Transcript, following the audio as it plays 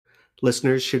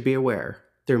Listeners should be aware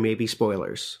there may be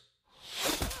spoilers.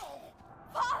 Father!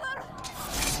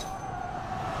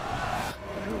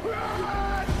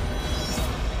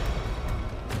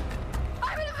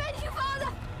 I will avenge you,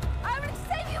 Father! I will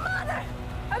save you, Mother!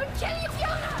 I will kill you,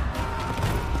 Fiona!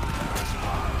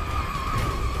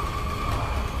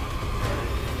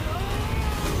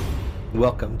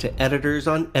 Welcome to Editors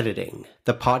on Editing,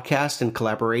 the podcast in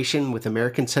collaboration with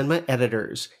American Cinema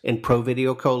Editors and Pro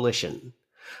Video Coalition.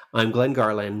 I'm Glenn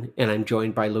Garland, and I'm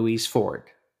joined by Louise Ford.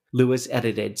 Lou has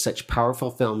edited such powerful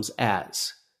films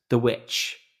as The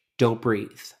Witch, Don't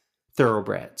Breathe,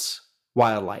 Thoroughbreds,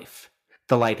 Wildlife,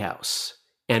 The Lighthouse,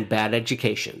 and Bad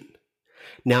Education.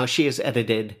 Now she has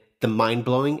edited the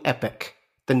mind-blowing epic,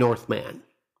 The Northman.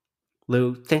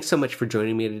 Lou, thanks so much for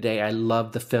joining me today. I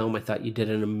love the film. I thought you did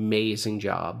an amazing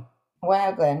job.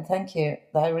 Wow, Glenn, thank you.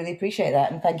 I really appreciate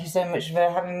that. And thank you so much for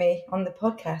having me on the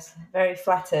podcast. Very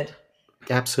flattered.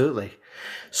 Absolutely.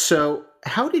 So,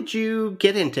 how did you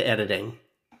get into editing?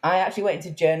 I actually went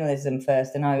into journalism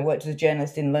first, and I worked as a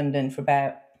journalist in London for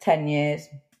about 10 years.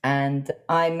 And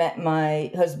I met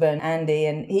my husband, Andy,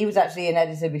 and he was actually an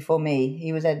editor before me.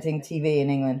 He was editing TV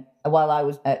in England while I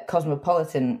was at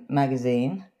Cosmopolitan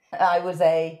magazine. I was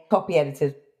a copy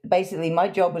editor. Basically, my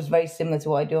job was very similar to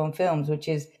what I do on films, which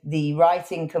is the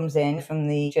writing comes in from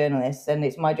the journalists, and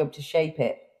it's my job to shape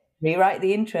it. Rewrite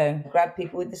the intro, grab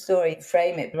people with the story,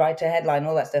 frame it, write a headline,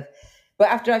 all that stuff. But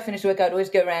after I finished work, I'd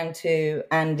always go around to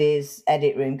Andy's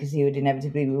edit room because he would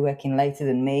inevitably be working later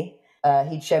than me.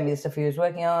 He'd show me the stuff he was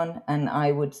working on, and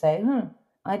I would say,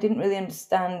 I didn't really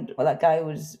understand what that guy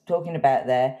was talking about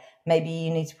there. Maybe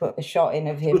you need to put a shot in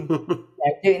of him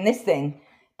doing this thing.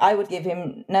 I would give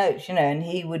him notes, and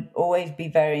he would always be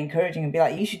very encouraging and be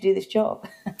like, you should do this job.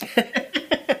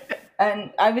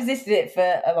 And I resisted it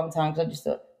for a long time because I just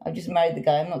thought, I've just married the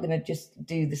guy. I'm not going to just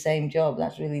do the same job.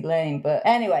 That's really lame. But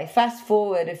anyway, fast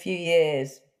forward a few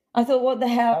years. I thought, what the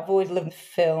hell? I've always loved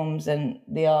films, and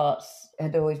the arts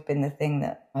had always been the thing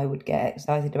that I would get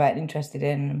excited about and interested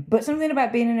in. But something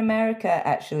about being in America,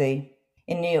 actually,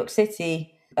 in New York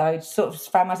City, I sort of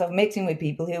found myself mixing with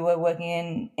people who were working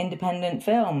in independent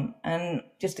film, and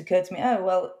it just occurred to me, oh,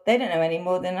 well, they don't know any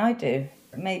more than I do.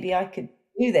 Maybe I could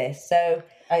do this. So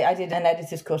I did an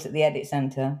editor's course at the Edit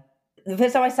Centre. The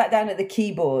first time I sat down at the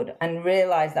keyboard and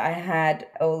realised that I had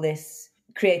all this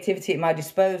creativity at my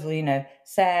disposal,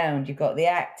 sound, you've got the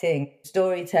acting,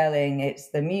 storytelling, it's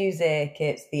the music,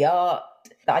 it's the art,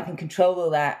 that I can control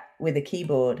all that with a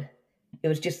keyboard. It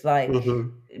was just like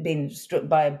being struck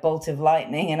by a bolt of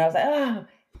lightning, and I was like, oh,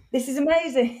 this is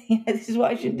amazing. This is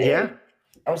what I should do. Yeah.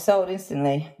 I was sold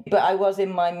instantly. But I was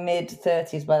in my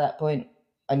mid-30s by that point.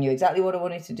 I knew exactly what I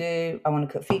wanted to do. I wanted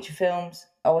to cut feature films.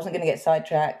 I wasn't going to get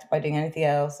sidetracked by doing anything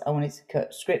else. I wanted to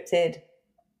cut scripted.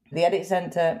 The Edit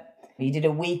Centre, you did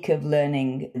a week of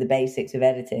learning the basics of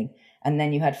editing, and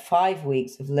then you had 5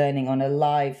 weeks of learning on a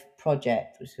live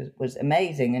project, which was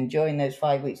amazing. And during those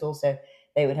 5 weeks also,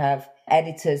 they would have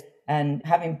editors. And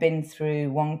having been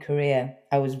through one career,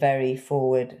 I was very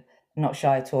forward, not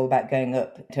shy at all about going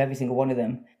up to every single one of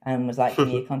them, and was like, give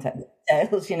me your contact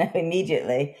details,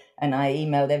 immediately. And I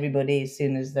emailed everybody as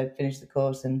soon as they'd finished the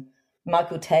course. And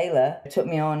Michael Taylor took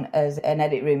me on as an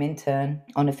edit room intern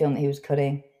on a film that he was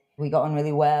cutting. We got on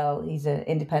really well. He's an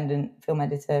independent film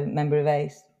editor, member of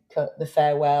ACE, cut The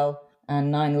Farewell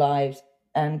and 9 Lives.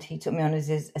 And he took me on as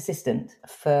his assistant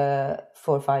for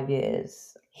 4 or 5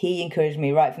 years. He encouraged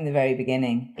me right from the very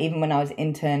beginning. Even when I was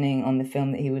interning on the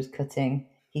film that he was cutting,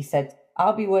 he said,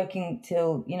 I'll be working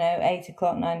till, 8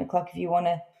 o'clock, 9 o'clock. If you want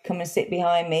to come and sit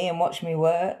behind me and watch me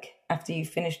work after you've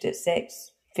finished at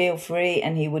 6, feel free.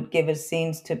 And he would give us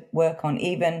scenes to work on.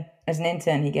 Even as an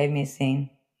intern, he gave me a scene.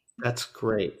 That's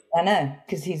great. I know,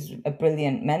 because he's a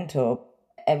brilliant mentor.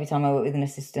 Every time I work with an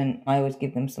assistant, I always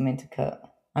give them something to cut.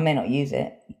 I may not use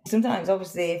it. Sometimes,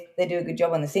 obviously, if they do a good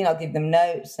job on the scene, I'll give them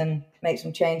notes and make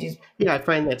some changes. Yeah, I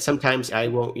find that sometimes I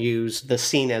won't use the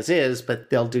scene as is, but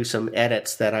they'll do some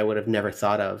edits that I would have never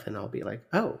thought of. And I'll be like,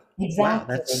 oh,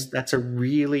 exactly. Wow, that's a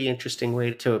really interesting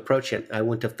way to approach it. I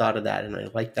wouldn't have thought of that, and I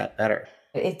like that better.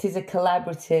 It is a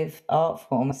collaborative art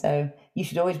form, so you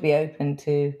should always be open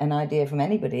to an idea from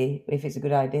anybody if it's a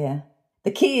good idea.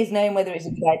 The key is knowing whether it's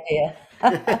a good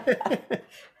idea.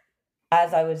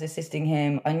 As I was assisting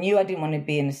him, I knew I didn't want to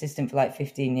be an assistant for like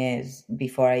 15 years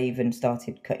before I even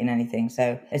started cutting anything.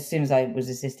 So as soon as I was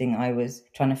assisting, I was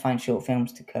trying to find short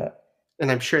films to cut. And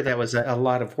I'm sure that was a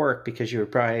lot of work because you were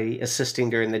probably assisting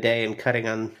during the day and cutting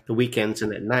on the weekends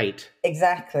and at night.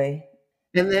 Exactly.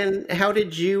 And then how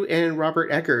did you and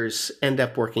Robert Eggers end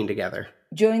up working together?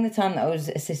 During the time that I was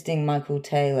assisting Michael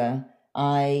Taylor,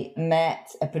 I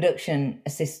met a production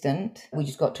assistant. We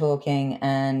just got talking,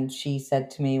 and she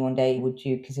said to me one day, would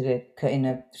you consider cutting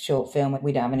a short film?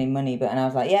 We don't have any money, and I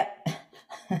was like, yep,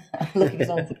 I'm looking for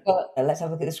someone to cut. Let's have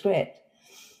a look at the script.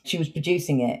 She was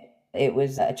producing it. It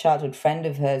was a childhood friend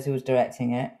of hers who was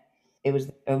directing it. It was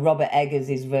Robert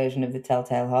Eggers' version of The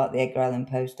Telltale Heart, the Edgar Allan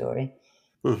Poe story.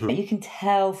 Mm-hmm. You can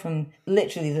tell from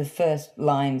literally the first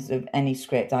lines of any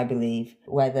script, I believe,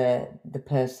 whether the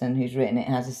person who's written it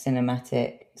has a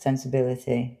cinematic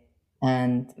sensibility.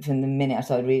 And from the minute I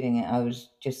started reading it, I was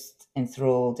just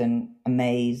enthralled and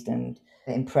amazed and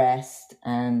impressed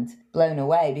and blown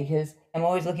away, because I'm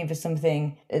always looking for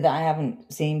something that I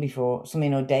haven't seen before,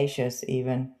 something audacious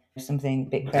even, something a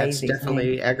bit crazy. That's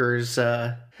definitely Eggers'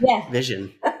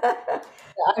 vision.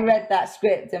 I read that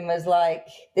script and was like,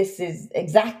 this is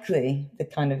exactly the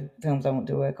kind of films I want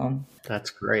to work on.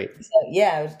 That's great. So,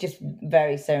 yeah, it was just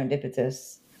very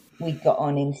serendipitous. We got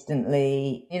on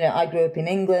instantly. I grew up in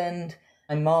England.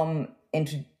 My mom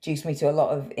introduced me to a lot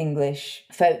of English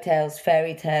folk tales,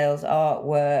 fairy tales,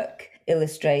 artwork,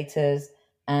 illustrators,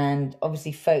 and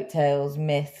obviously folk tales,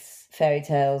 myths, fairy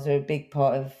tales are a big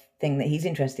part of thing that he's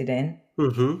interested in.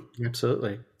 Mm-hmm.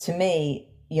 Absolutely. To me,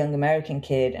 young American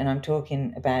kid, and I'm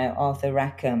talking about Arthur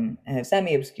Rackham, a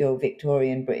semi-obscure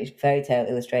Victorian British fairy tale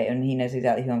illustrator, and he knows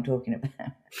exactly who I'm talking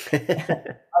about.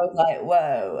 I was like,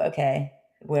 whoa, okay,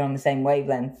 we're on the same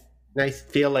wavelength. I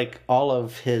feel like all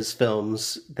of his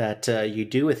films that you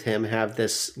do with him have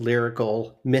this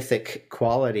lyrical, mythic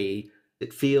quality.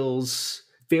 It feels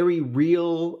very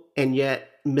real and yet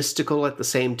mystical at the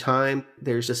same time.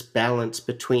 There's this balance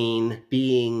between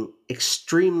being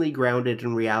extremely grounded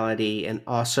in reality and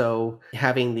also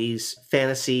having these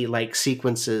fantasy-like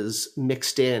sequences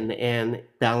mixed in and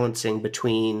balancing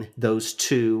between those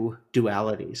two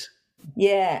dualities.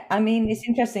 Yeah, I mean, it's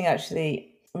interesting actually.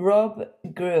 Rob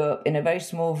grew up in a very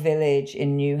small village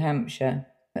in New Hampshire.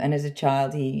 And as a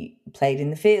child, he played in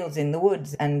the fields, in the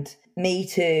woods, and me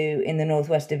too, in the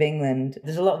northwest of England.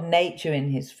 There's a lot of nature in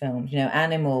his films,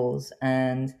 animals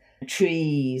and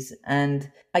trees.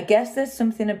 And I guess there's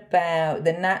something about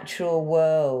the natural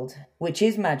world, which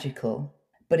is magical,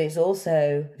 but it's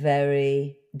also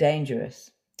very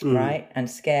dangerous, right? And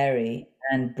scary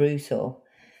and brutal.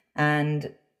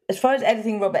 And as far as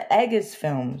editing Robert Eggers'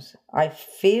 films, I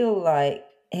feel like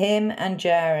him and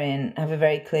Jarin have a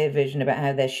very clear vision about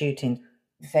how they're shooting.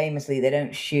 Famously, they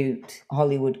don't shoot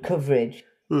Hollywood coverage.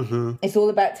 Mm-hmm. It's all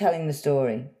about telling the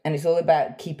story, and it's all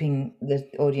about keeping the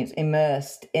audience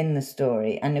immersed in the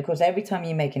story. And of course, every time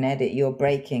you make an edit, you're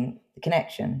breaking the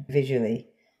connection visually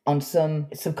on some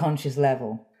subconscious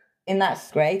level. And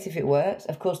that's great if it works.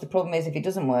 Of course, the problem is if it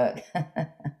doesn't work,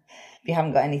 if you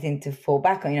haven't got anything to fall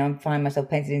back on, I find myself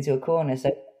painted into a corner.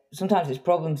 So sometimes it's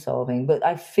problem solving, but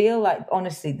I feel like,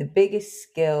 honestly, the biggest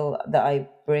skill that I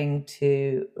bring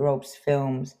to Rob's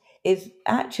films is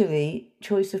actually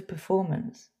choice of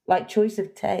performance, like choice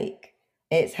of take.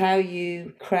 It's how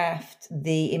you craft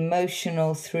the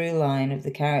emotional through line of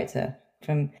the character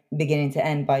from beginning to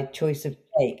end by choice of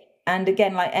take. And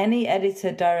again, like any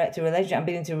editor-director relationship, I'm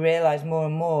beginning to realize more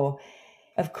and more,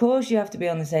 of course you have to be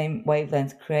on the same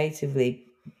wavelength creatively.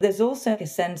 There's also a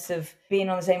sense of being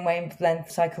on the same wavelength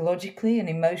psychologically and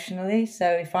emotionally. So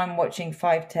if I'm watching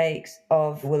 5 takes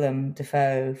of Willem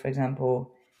Dafoe, for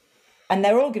example, and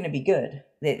they're all going to be good.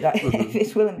 If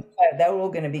it's Willem Dafoe, they're all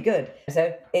going to be good.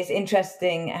 So it's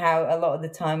interesting how a lot of the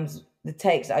times the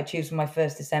takes that I choose for my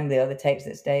first assembly are the takes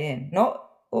that stay in. Not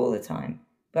all the time,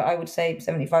 but I would say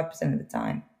 75% of the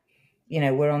time,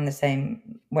 we're on the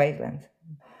same wavelength.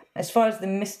 As far as the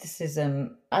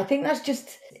mysticism, I think that's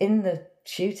just in the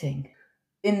shooting,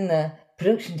 in the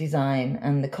production design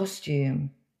and the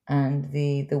costume and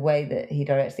the way that he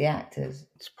directs the actors.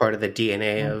 It's part of the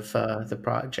DNA of the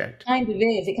project. Kind of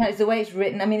is. It's the way it's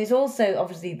written. I mean, it's also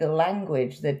obviously the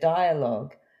language, the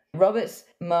dialogue. Robert's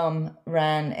mum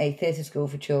ran a theatre school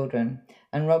for children,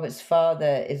 and Robert's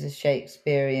father is a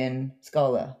Shakespearean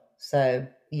scholar. So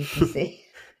you can see,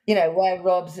 where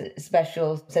Rob's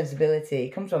special sensibility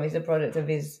comes from. He's a product of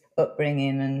his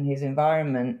upbringing and his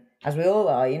environment, as we all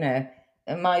are,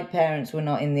 And my parents were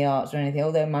not in the arts or anything,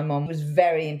 although my mom was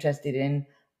very interested in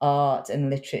art and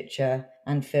literature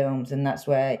and films, and that's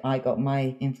where I got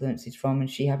my influences from. And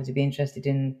she happened to be interested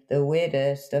in the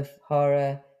weirder stuff,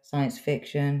 horror, science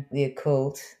fiction, the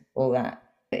occult, all that.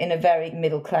 In a very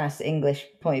middle-class English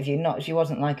point of view, she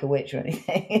wasn't like a witch or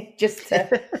anything, just to say.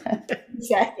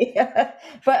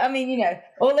 But I mean,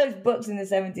 all those books in the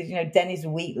 70s, Dennis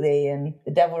Wheatley and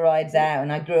The Devil Rides Out,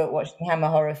 and I grew up watching Hammer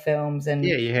horror films. And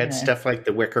yeah, you had stuff like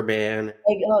The Wicker Man.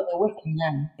 The Wicker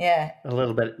Man, yeah. A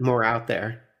little bit more out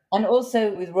there. And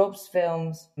also with Rob's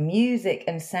films, music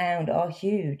and sound are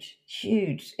huge,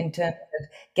 huge in terms of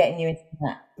getting you into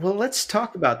that. Well, let's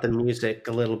talk about the music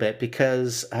a little bit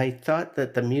because I thought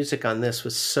that the music on this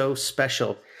was so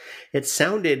special. It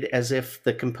sounded as if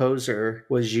the composer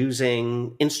was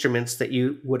using instruments that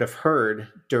you would have heard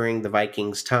during the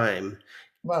Vikings' time.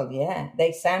 Well, yeah,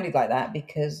 they sounded like that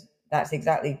because that's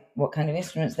exactly what kind of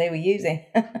instruments they were using.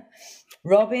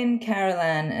 Robin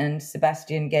Carolan and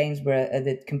Sebastian Gainsborough are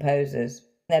the composers.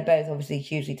 They're both obviously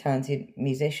hugely talented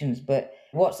musicians, but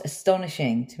what's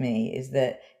astonishing to me is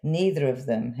that neither of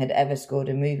them had ever scored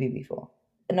a movie before.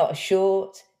 Not a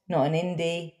short, not an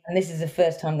indie. And this is the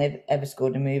first time they've ever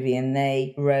scored a movie, and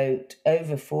they wrote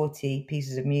over 40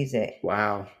 pieces of music.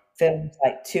 Wow. Film's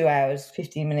like 2 hours,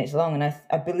 15 minutes long, and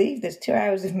I believe there's 2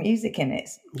 hours of music in it.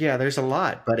 Yeah, there's a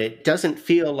lot, but it doesn't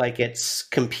feel like it's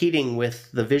competing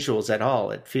with the visuals at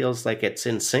all. It feels like it's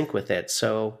in sync with it.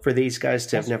 So for these guys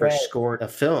to have never scored a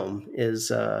film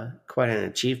is quite an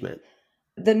achievement.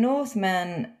 The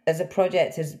Northman as a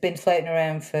project has been floating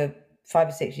around for 5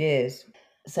 or 6 years.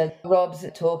 So Rob's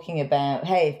talking about,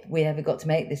 hey, if we ever got to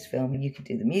make this film, you could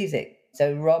do the music.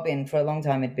 So Robin, for a long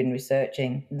time, had been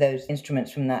researching those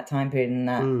instruments from that time period and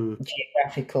that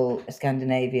geographical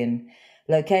Scandinavian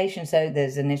location. So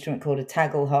there's an instrument called a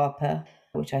taggle harper,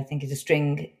 which I think is a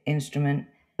string instrument.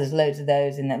 There's loads of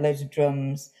those and loads of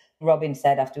drums. Robin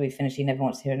said after we finished, he never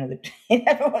wants to hear another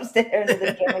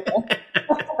drum again.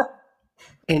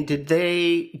 And did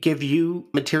they give you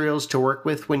materials to work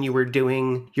with when you were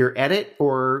doing your edit,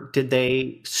 or did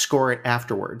they score it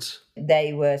afterwards?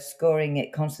 They were scoring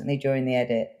it constantly during the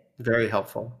edit. Very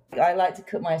helpful. I like to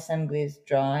cut my assemblies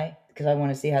dry because I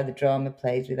want to see how the drama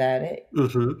plays without it.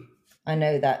 Mm-hmm. I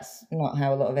know that's not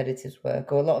how a lot of editors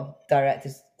work, or a lot of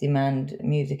directors demand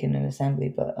music in an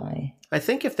assembly, but I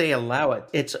think if they allow it,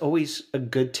 it's always a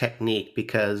good technique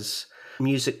because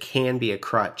music can be a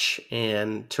crutch,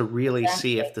 and to really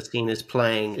see if the scene is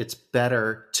playing, it's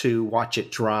better to watch it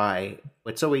dry.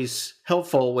 It's always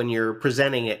helpful when you're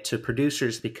presenting it to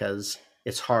producers because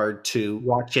it's hard to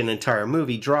watch an entire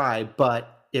movie dry,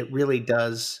 but it really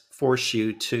does force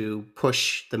you to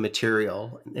push the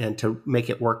material and to make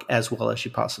it work as well as you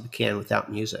possibly can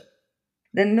without music.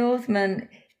 The Northman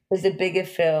is a bigger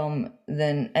film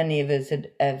than any of us had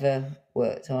ever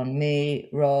worked on. Me,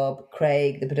 Rob,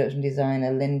 Craig, the production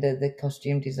designer, Linda, the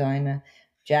costume designer.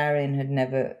 Jarin had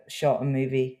never shot a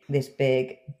movie this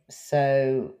big.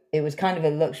 So it was kind of a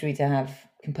luxury to have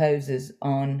composers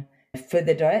on for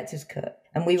the director's cut.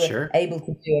 And we were able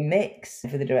to do a mix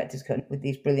for the director's cut with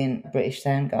these brilliant British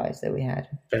sound guys that we had.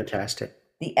 Fantastic.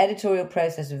 The editorial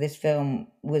process of this film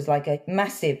was like a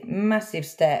massive, massive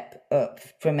step up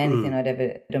from anything I'd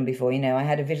ever done before. You know, I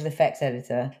had a visual effects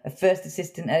editor, a first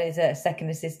assistant editor, a second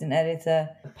assistant editor,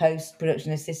 a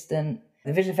post-production assistant,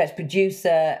 the visual effects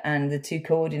producer, and the two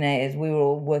coordinators. We were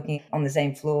all working on the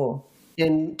same floor.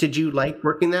 And did you like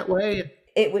working that way?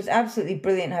 It was absolutely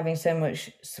brilliant having so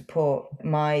much support.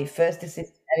 My first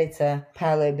assistant editor,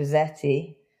 Paolo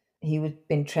Bozzetti, he had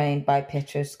been trained by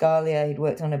Pietro Scalia. He'd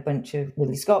worked on a bunch of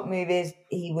Ridley Scott movies.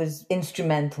 He was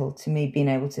instrumental to me being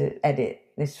able to edit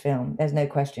this film. There's no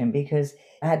question, because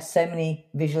I had so many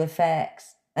visual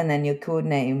effects, and then you're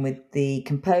coordinating with the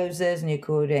composers, and you're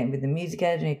coordinating with the music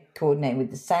editor, and you're coordinating with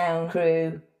the sound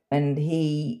crew. And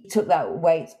he took that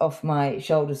weight off my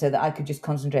shoulders so that I could just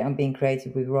concentrate on being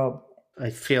creative with Rob.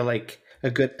 I feel like a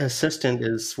good assistant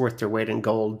is worth their weight in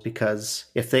gold, because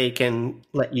if they can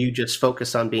let you just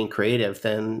focus on being creative,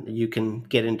 then you can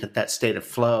get into that state of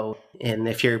flow. And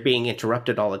if you're being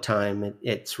interrupted all the time,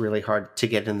 it's really hard to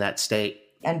get in that state.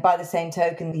 And by the same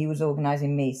token, he was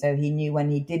organising me, so he knew when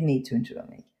he did need to interrupt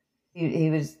me. He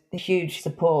was a huge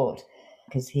support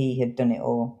because he had done it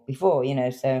all before, you know.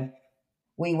 So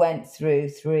we went through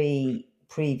 3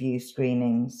 preview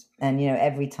screenings, and, you know,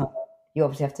 every time you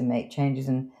obviously have to make changes,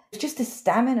 and it's just a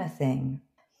stamina thing.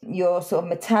 You're sort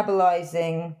of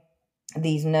metabolizing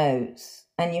these notes,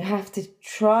 and you have to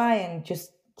try and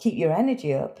just keep your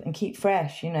energy up and keep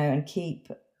fresh, you know, and keep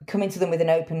coming to them with an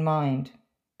open mind.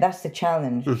 That's the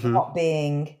challenge, not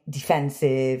being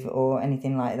defensive or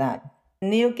anything like that.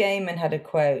 Neil Gaiman had a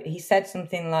quote. He said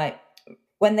something like,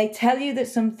 when they tell you that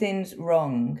something's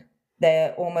wrong,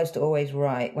 they're almost always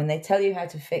right. When they tell you how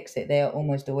to fix it, they are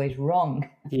almost always wrong.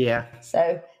 Yeah.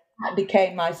 So that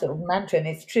became my sort of mantra, and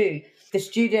it's true. The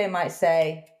studio might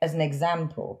say, as an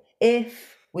example,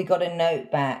 if we got a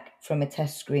note back from a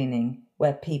test screening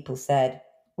where people said,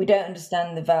 we don't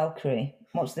understand the Valkyrie.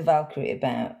 What's the Valkyrie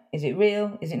about? Is it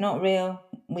real? Is it not real?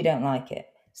 We don't like it.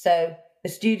 So the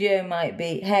studio might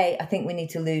be, hey, I think we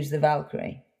need to lose the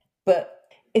Valkyrie. But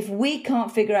if we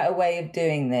can't figure out a way of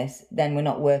doing this, then we're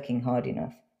not working hard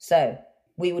enough. So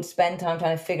we would spend time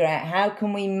trying to figure out how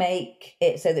can we make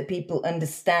it so that people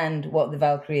understand what the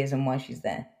Valkyrie is and why she's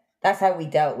there. That's how we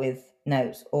dealt with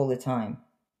notes all the time.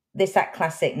 That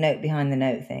classic note behind the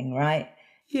note thing, right?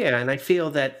 Yeah, and I feel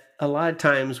that a lot of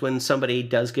times when somebody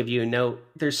does give you a note,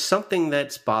 there's something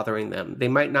that's bothering them. They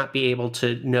might not be able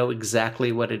to know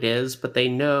exactly what it is, but they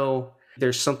know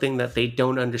there's something that they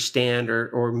don't understand,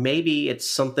 or maybe it's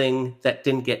something that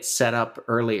didn't get set up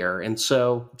earlier. And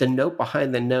so the note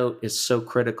behind the note is so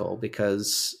critical,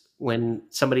 because when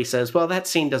somebody says, well, that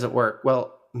scene doesn't work,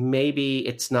 well, maybe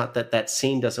it's not that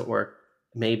scene doesn't work.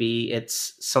 Maybe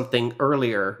it's something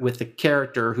earlier with the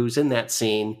character who's in that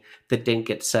scene that didn't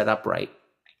get set up right.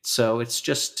 So it's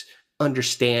just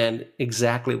understand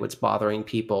exactly what's bothering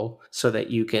people so that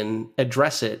you can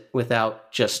address it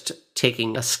without just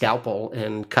taking a scalpel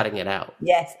and cutting it out.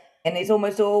 Yes. And it's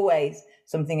almost always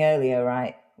something earlier,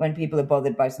 right? When people are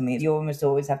bothered by something, you almost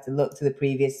always have to look to the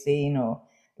previous scene, or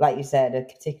like you said, a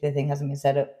particular thing hasn't been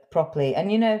set up properly.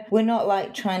 And, we're not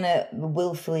like trying to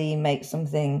willfully make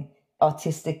something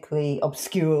artistically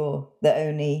obscure that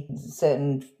only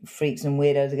certain freaks and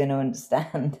weirdos are going to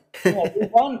understand. We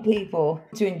want people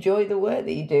to enjoy the work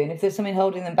that you do, and if there's something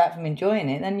holding them back from enjoying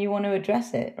it, then you want to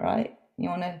address it, right? You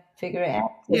want to figure it out.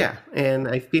 Yeah, and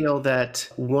I feel that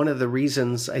one of the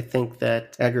reasons I think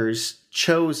that Eggers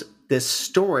chose this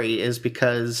story is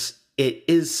because it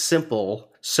is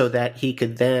simple, so that he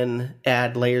could then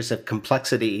add layers of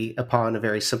complexity upon a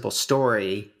very simple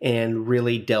story and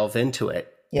really delve into it.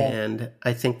 Yeah. And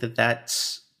I think that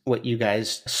that's what you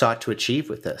guys sought to achieve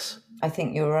with this. I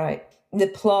think you're right. The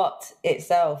plot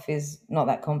itself is not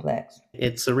that complex.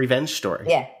 It's a revenge story.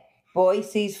 Yeah. Boy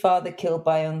sees father killed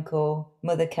by uncle,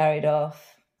 mother carried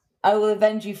off. I will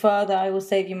avenge you, father. I will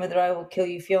save you, mother. I will kill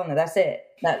you, Fiona. That's it.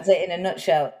 That's it in a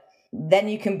nutshell. Then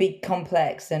you can be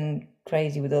complex and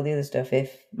crazy with all the other stuff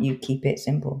if you keep it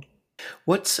simple.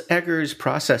 What's Eggers'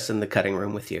 process in the cutting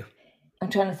room with you? I'm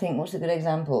trying to think, what's a good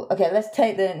example? Okay, let's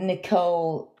take the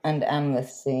Nicole and Amleth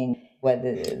scene where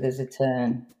there's a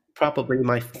turn. Probably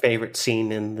my favorite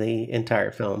scene in the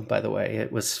entire film, by the way.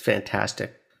 It was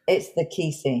fantastic. It's the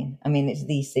key scene. I mean, it's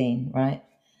the scene, right?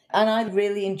 And I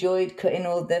really enjoyed cutting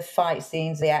all the fight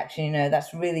scenes, the action,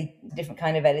 that's really different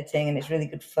kind of editing, and it's really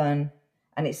good fun.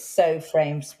 And it's so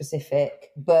frame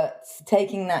specific. But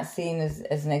taking that scene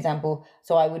as an example,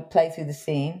 so I would play through the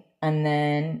scene, and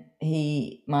then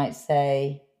he might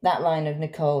say, that line of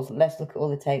Nicole's, let's look at all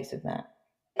the takes of that.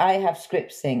 I have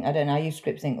script sync. I use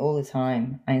script sync all the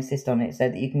time. I insist on it so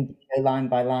that you can go line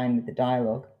by line with the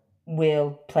dialogue.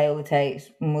 We'll play all the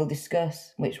takes and we'll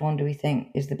discuss which one do we think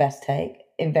is the best take.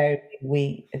 Invariably,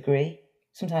 we agree.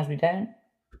 Sometimes we don't.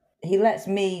 He lets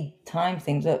me time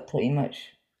things up pretty much.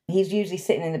 He's usually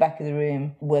sitting in the back of the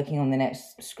room working on the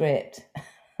next script.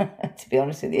 To be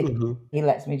honest with you, mm-hmm. He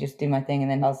lets me just do my thing,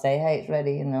 and then I'll say, hey, it's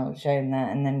ready, and I'll show him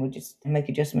that, and then we'll just make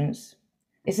adjustments.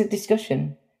 It's a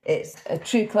discussion. It's a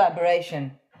true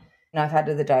collaboration. And I've had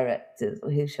other directors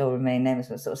who shall remain nameless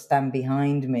but sort of stand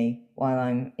behind me while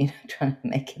I'm trying to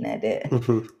make an edit.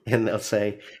 Mm-hmm. And they'll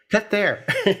say, cut there.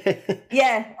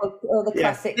 Yeah, or the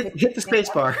classic. Hit the space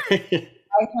bar.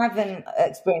 I haven't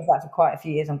experienced that for quite a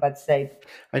few years, I'm glad to say.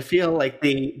 I feel like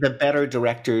the better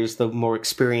directors, the more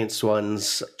experienced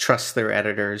ones, trust their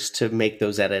editors to make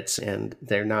those edits, and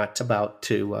they're not about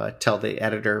to tell the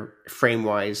editor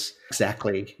frame-wise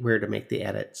exactly where to make the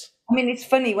edits. I mean, it's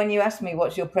funny when you ask me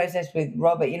what's your process with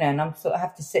Robert, and I'm sort of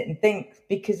have to sit and think,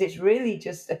 because it's really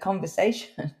just a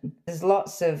conversation. There's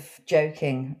lots of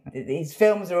joking. His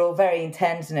films are all very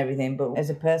intense and everything, but as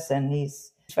a person,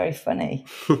 he's very funny.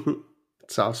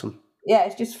 It's awesome. Yeah,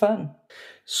 it's just fun.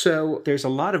 So there's a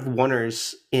lot of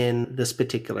oneers in this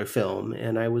particular film,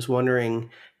 and I was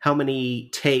wondering how many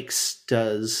takes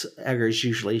does Eggers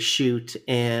usually shoot,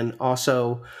 and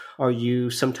also are you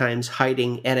sometimes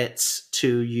hiding edits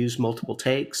to use multiple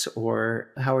takes,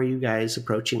 or how are you guys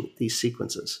approaching these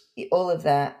sequences? All of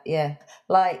that, yeah.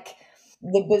 Like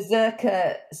the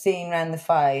Berserker scene around the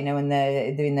fire, when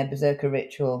they're doing their Berserker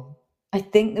ritual. I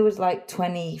think there was like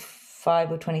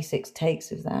 25 or 26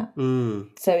 takes of that.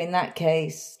 So in that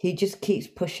case, he just keeps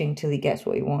pushing till he gets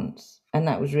what he wants. And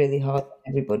that was really hard for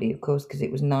everybody, of course, because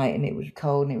it was night and it was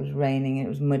cold and it was raining and it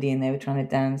was muddy and they were trying to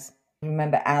dance. I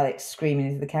remember Alex screaming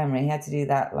into the camera. He had to do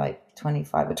that like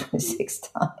 25 or 26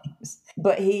 times.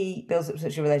 But he builds up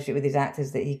such a relationship with his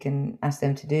actors that he can ask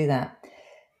them to do that.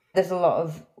 There's a lot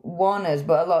of oneers,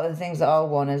 but a lot of the things that are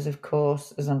oneers, of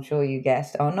course, as I'm sure you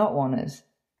guessed, are not oneers.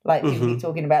 Like you'd be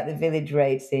talking about the village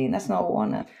raid scene. That's not a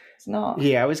one-er. It's not.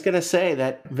 Yeah, I was going to say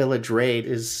that village raid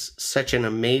is such an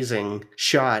amazing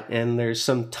shot. And there's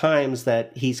some times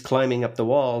that he's climbing up the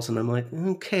walls, and I'm like,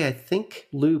 okay, I think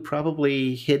Lou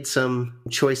probably hid some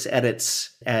choice edits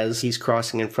as he's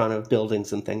crossing in front of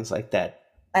buildings and things like that.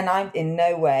 And I'm in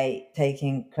no way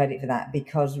taking credit for that,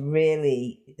 because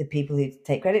really the people who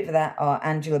take credit for that are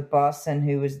Angela Barson,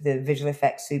 who was the visual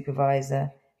effects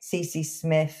supervisor, Cece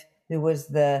Smith, who was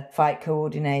the fight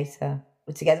coordinator,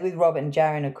 together with Robert and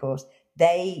Jaren, of course.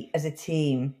 They, as a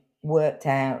team, worked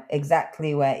out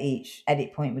exactly where each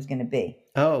edit point was going to be.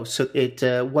 Oh, so it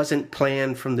wasn't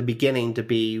planned from the beginning to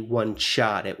be one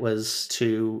shot. It was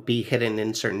to be hidden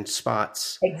in certain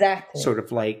spots. Exactly. Sort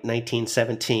of like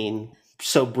 1917.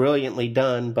 So brilliantly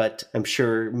done, but I'm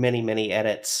sure many, many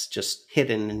edits just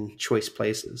hidden in choice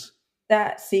places.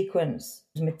 That sequence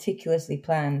was meticulously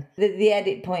planned. The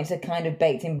edit points are kind of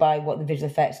baked in by what the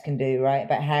visual effects can do, right?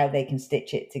 About how they can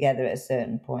stitch it together at a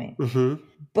certain point. Mm-hmm.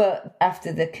 But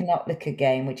after the Knocklicker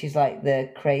game, which is like the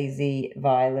crazy,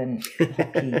 violent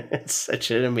hockey. It's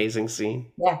such an amazing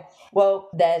scene. Yeah. Well,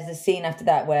 there's a scene after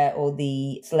that where all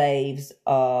the slaves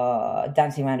are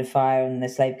dancing around a fire and the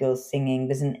slave girls singing.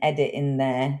 There's an edit in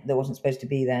there that wasn't supposed to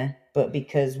be there. But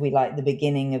because we like the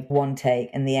beginning of one take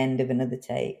and the end of another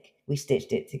take, we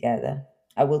stitched it together.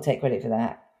 I will take credit for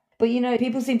that. But, you know,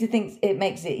 people seem to think it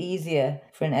makes it easier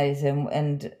for an editor.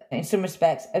 And in some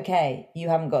respects, okay, you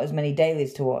haven't got as many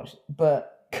dailies to watch.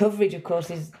 But coverage, of course,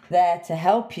 is there to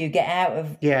help you get out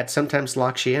of... Yeah, it sometimes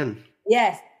locks you in.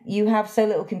 Yes, you have so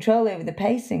little control over the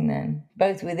pacing then,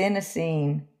 both within a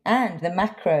scene and the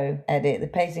macro edit, the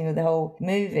pacing of the whole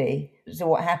movie. So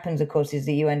what happens, of course, is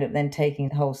that you end up then taking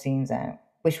the whole scenes out,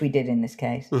 which we did in this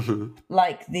case. Mm-hmm.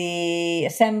 Like the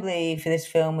assembly for this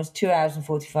film was 2 hours and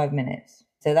 45 minutes.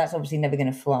 So that's obviously never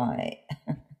going to fly.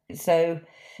 So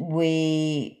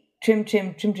we trim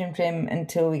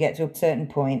until we get to a certain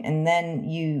point, and then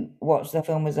you watch the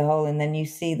film as a whole, and then you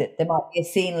see that there might be a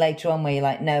scene later on where you're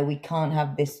like, no, we can't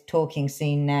have this talking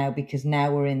scene now, because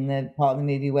now we're in the part of the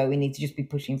movie where we need to just be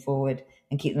pushing forward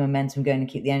and keep the momentum going and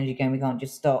keep the energy going. We can't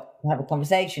just stop and have a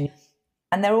conversation.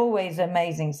 And they're always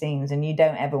amazing scenes, and you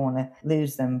don't ever want to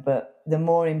lose them. But the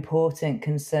more important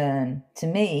concern to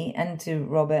me and to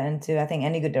Robert and to, I think,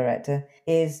 any good director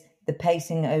is the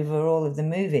pacing overall of the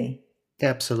movie.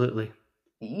 Absolutely.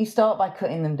 You start by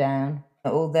cutting them down,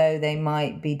 although they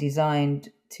might be designed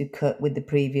to cut with the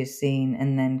previous scene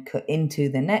and then cut into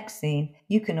the next scene.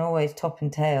 You can always top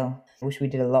and tail, which we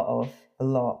did a lot.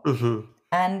 Mm-hmm.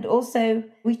 And also,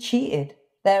 we cheated.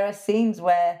 There are scenes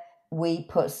where we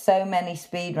put so many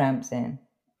speed ramps in.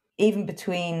 Even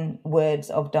between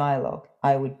words of dialogue,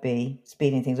 I would be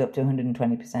speeding things up to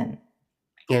 120%.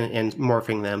 And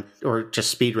morphing them, or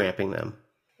just speed ramping them.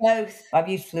 Both. I've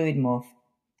used fluid morph.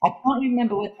 I can't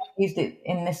remember whether I used it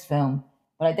in this film,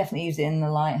 but I definitely used it in The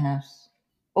Lighthouse.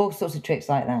 All sorts of tricks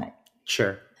like that.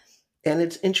 Sure. And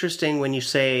it's interesting when you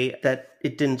say that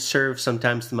it didn't serve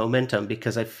sometimes the momentum,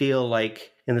 because I feel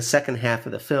like in the second half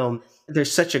of the film,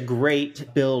 there's such a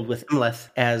great build with Imleth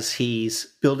as he's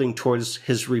building towards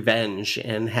his revenge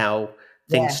and how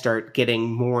things start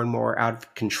getting more and more out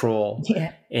of control.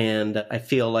 Yeah. And I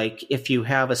feel like if you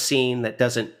have a scene that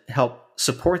doesn't help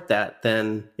support that,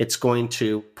 then it's going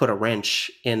to put a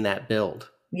wrench in that build.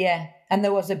 Yeah. And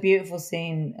there was a beautiful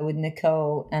scene with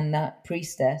Nicole and that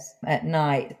priestess at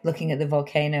night looking at the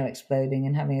volcano exploding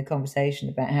and having a conversation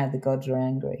about how the gods were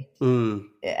angry. Mm.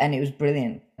 And it was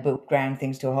brilliant, but ground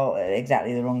things to a halt at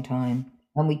exactly the wrong time.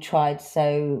 And we tried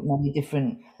so many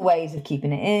different ways of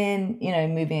keeping it in, you know,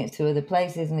 moving it to other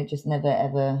places, and it just never,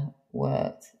 ever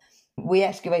worked. We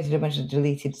excavated a bunch of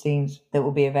deleted scenes that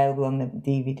will be available on the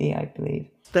DVD, I believe.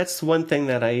 That's one thing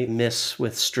that I miss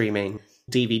with streaming.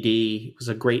 DVD was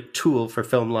a great tool for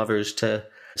film lovers to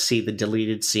see the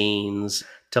deleted scenes,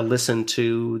 to listen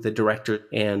to the director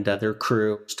and their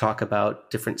crew talk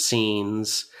about different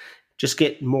scenes, just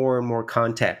get more and more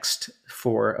context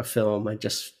for a film. I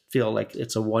just feel like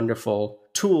it's a wonderful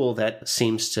tool that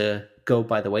seems to go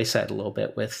by the wayside a little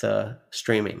bit with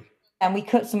streaming. And we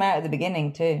cut some out at the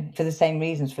beginning too, for the same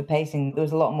reasons, for pacing. There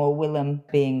was a lot more Willem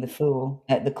being the fool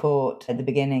at the court at the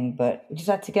beginning, but we just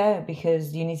had to go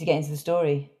because you need to get into the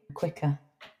story quicker.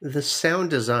 The sound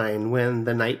design when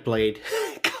the Nightblade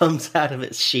comes out of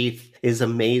its sheath is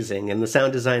amazing, and the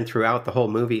sound design throughout the whole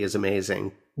movie is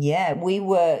amazing. Yeah, we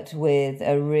worked with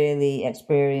a really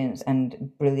experienced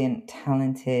and brilliant,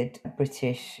 talented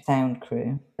British sound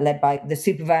crew, led by the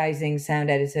supervising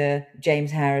sound editor, James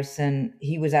Harrison.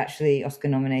 He was actually Oscar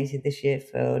nominated this year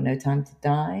for No Time to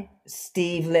Die.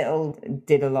 Steve Little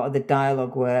did a lot of the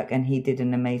dialogue work, and he did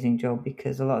an amazing job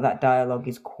because a lot of that dialogue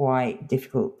is quite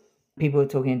difficult. People were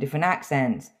talking in different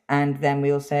accents. And then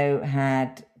we also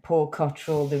had Paul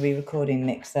Cottrell, the re-recording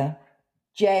mixer.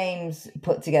 James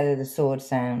put together the sword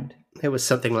sound. It was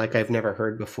something like I've never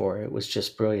heard before. It was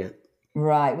just brilliant.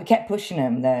 Right. We kept pushing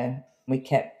them, though. We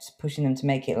kept pushing them to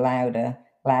make it louder,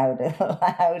 louder,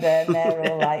 louder. And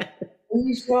they're all like, are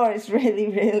you sure it's really,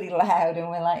 really loud? And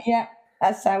we're like, yeah,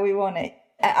 that's how we want it.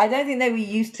 I don't think they were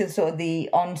used to sort of the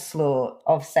onslaught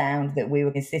of sound that we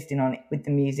were insisting on with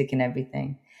the music and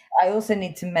everything. I also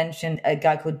need to mention a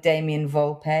guy called Damien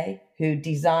Volpe, who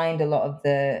designed a lot of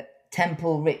the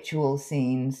temple ritual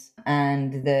scenes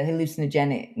and the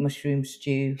hallucinogenic mushroom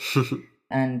stew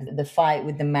and the fight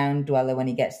with the mound dweller when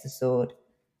he gets the sword.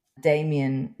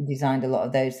 Damien designed a lot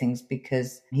of those things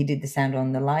because he did the sound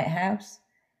on The Lighthouse.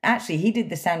 Actually, he did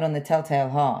the sound on The Telltale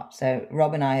Heart. So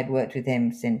Rob and I had worked with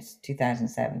him since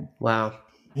 2007. Wow.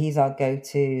 He's our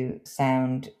go-to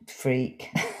sound freak.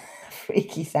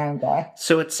 Freaky sound guy.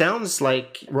 So it sounds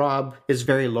like Rob is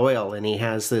very loyal and he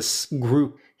has this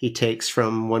group he takes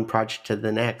from one project to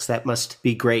the next. That must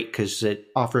be great because it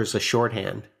offers a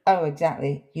shorthand. Oh,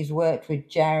 exactly. He's worked with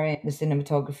Jared, the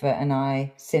cinematographer, and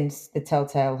I since The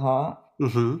Telltale Heart.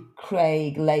 Mm-hmm.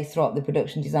 Craig Lathrop, the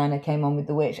production designer, came on with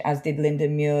The Witch, as did Linda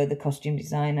Muir, the costume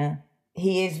designer.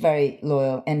 He is very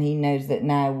loyal and he knows that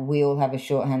now we all have a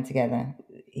shorthand together.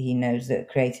 He knows that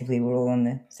creatively we're all on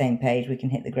the same page. We can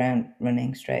hit the ground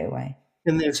running straight away.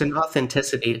 And there's an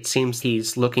authenticity it seems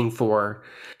he's looking for.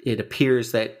 It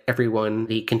appears that everyone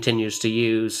he continues to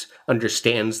use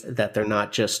understands that they're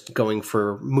not just going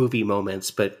for movie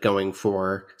moments, but going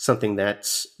for something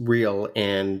that's real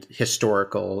and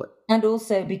historical. And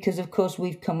also because, of course,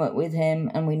 we've come up with him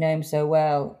and we know him so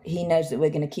well, he knows that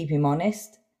we're going to keep him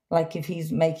honest. Like if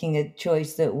he's making a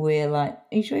choice that we're like,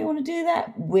 are you sure you want to do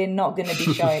that? We're not going to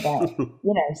be shy about,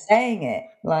 saying it.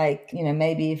 Like,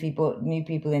 maybe if he brought new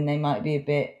people in, they might be a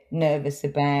bit nervous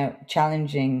about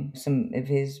challenging some of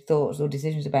his thoughts or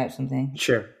decisions about something.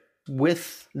 Sure.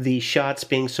 With the shots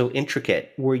being so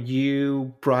intricate, were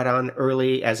you brought on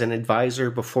early as an advisor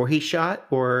before he shot,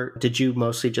 or did you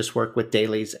mostly just work with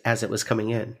dailies as it was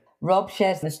coming in? Rob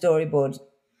shares the storyboards.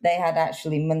 They had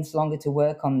actually months longer to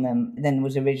work on them than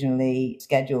was originally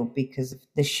scheduled because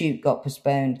the shoot got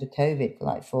postponed to COVID for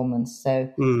like 4 months. So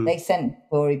they sent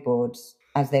storyboards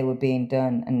as they were being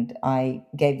done, and I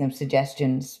gave them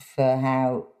suggestions for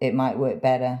how it might work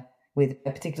better with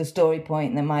a particular story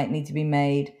point that might need to be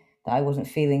made that I wasn't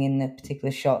feeling in the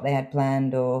particular shot they had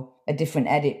planned, or a different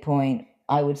edit point.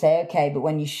 I would say, okay, but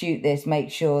when you shoot this,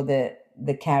 make sure that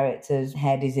the character's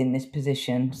head is in this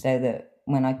position so that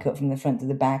when I cut from the front to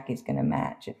the back, it's going to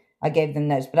match. I gave them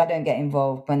notes, but I don't get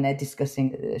involved when they're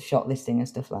discussing the shot listing and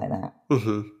stuff like that.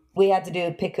 Mm-hmm. We had to do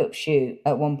a pickup shoot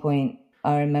at one point.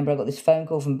 I remember I got this phone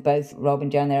call from both Rob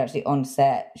and Jan. They're actually on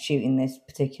set shooting this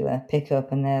particular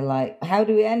pickup, and they're like, how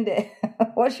do we end it?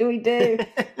 What should we do?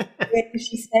 Does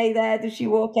she stay there? Does she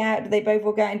walk out? Do they both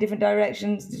walk out in different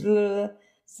directions?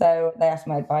 So they asked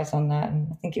my advice on that, and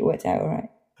I think it worked out all right.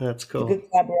 That's cool. It's a good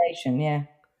collaboration, yeah.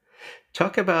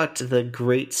 Talk about the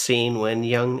great scene when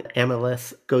young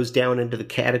Amalith goes down into the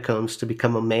catacombs to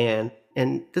become a man.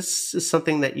 And this is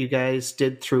something that you guys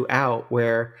did throughout,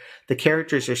 where the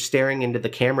characters are staring into the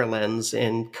camera lens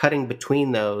and cutting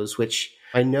between those, which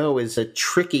I know is a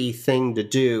tricky thing to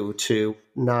do to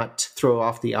not throw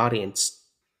off the audience.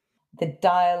 The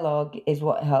dialogue is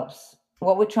what helps.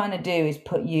 What we're trying to do is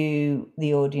put you,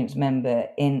 the audience member,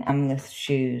 in Amalith's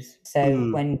shoes.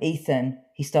 So when Ethan,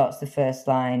 he starts the first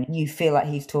line, you feel like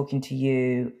he's talking to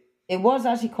you. It was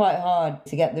actually quite hard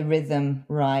to get the rhythm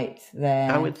right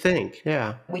there. I would think,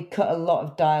 yeah. We cut a lot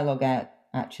of dialogue out,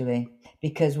 actually,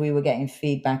 because we were getting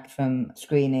feedback from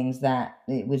screenings that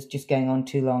it was just going on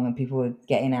too long and people were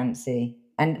getting antsy.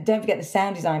 And don't forget, the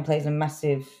sound design plays a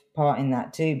massive part in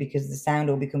that too, because the sound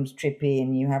all becomes trippy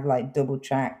and you have like double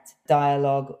tracked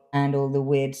dialogue and all the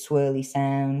weird swirly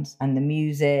sounds and the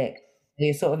music.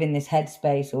 You're sort of in this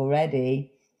headspace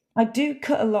already. I do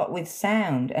cut a lot with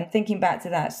sound, and thinking back to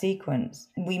that sequence,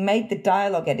 we made the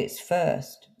dialogue edits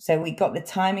first. So we got the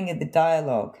timing of the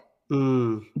dialogue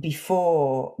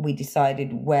before we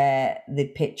decided where the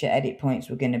picture edit points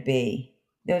were going to be.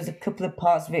 There was a couple of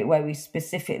parts of it where we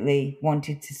specifically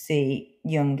wanted to see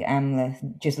young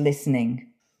Amleth just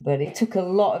listening, but it took a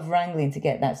lot of wrangling to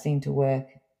get that scene to work.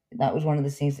 That was one of the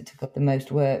scenes that took up the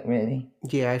most work, really.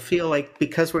 Yeah, I feel like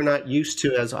because we're not used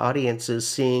to, as audiences,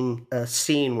 seeing a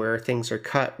scene where things are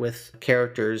cut with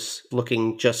characters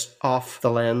looking just off the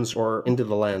lens or into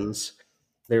the lens,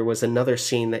 there was another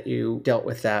scene that you dealt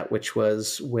with that, which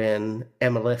was when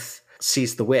Amalith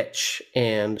sees the witch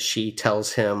and she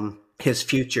tells him his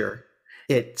future.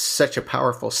 It's such a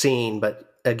powerful scene,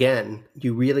 but again,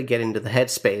 you really get into the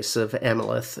headspace of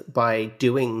Amalith by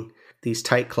doing these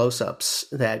tight close-ups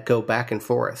that go back and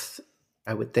forth.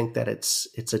 I would think that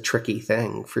it's a tricky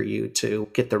thing for you to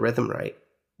get the rhythm right.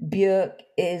 Björk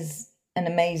is an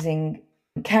amazing,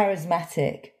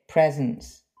 charismatic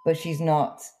presence, but she's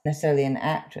not necessarily an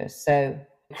actress. So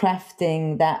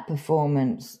crafting that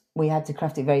performance, we had to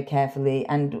craft it very carefully.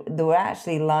 And there were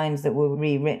actually lines that were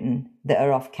rewritten that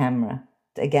are off camera,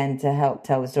 again, to help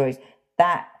tell the stories.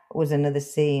 That was another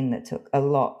scene that took a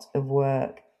lot of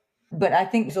work. But I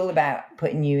think it's all about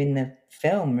putting you in the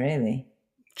film, really.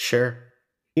 Sure.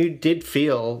 You did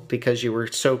feel, because you were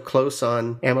so close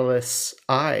on Amalith's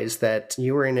eyes, that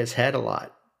you were in his head a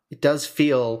lot. It does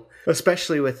feel,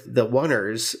 especially with the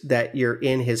oneers, that you're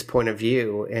in his point of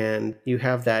view. And you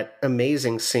have that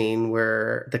amazing scene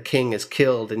where the king is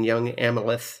killed and young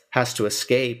Amalith has to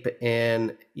escape,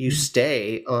 and you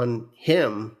stay on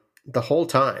him the whole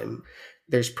time.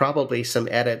 There's probably some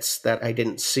edits that I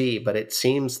didn't see, but it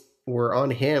seems we're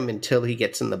on him until he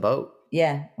gets in the boat.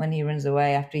 Yeah, when he runs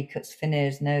away after he cuts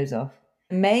Finneir's nose off.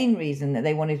 The main reason that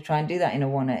they wanted to try and do that in a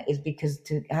oneer is because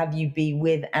to have you be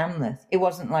with Amleth. It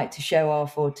wasn't like to show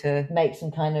off or to make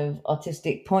some kind of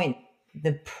artistic point.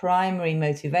 The primary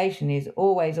motivation is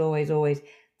always, always, always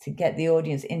to get the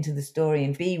audience into the story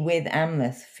and be with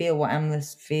Amleth, feel what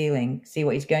Amleth's feeling, see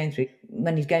what he's going through.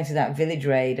 When he's going through that village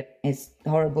raid, it's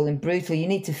horrible and brutal. You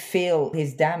need to feel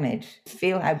his damage,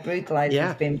 feel how brutalized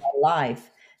he's been by life.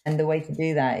 And the way to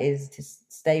do that is to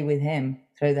stay with him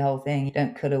through the whole thing. You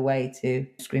don't cut away to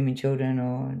screaming children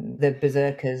or the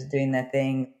berserkers doing their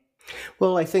thing.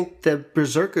 Well, I think the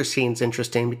berserker scene's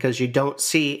interesting because you don't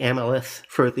see Amalith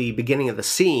for the beginning of the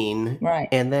scene. Right.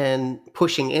 And then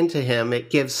pushing into him,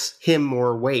 it gives him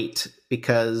more weight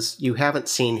because you haven't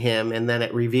seen him, and then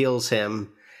it reveals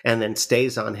him and then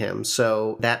stays on him.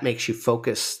 So that makes you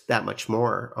focus that much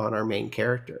more on our main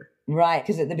character. Right,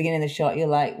 because at the beginning of the shot, you're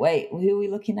like, wait, who are we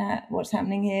looking at? What's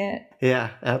happening here? Yeah,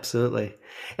 absolutely.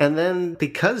 And then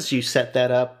because you set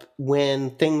that up,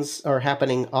 when things are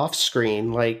happening off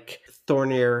screen, like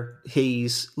Thornir,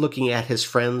 he's looking at his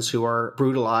friends who are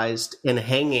brutalized and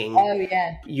hanging. Oh,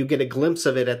 yeah. You get a glimpse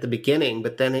of it at the beginning,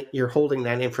 but then you're holding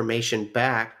that information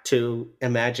back to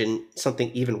imagine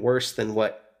something even worse than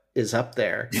what is up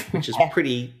there, which is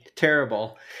pretty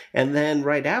terrible. And then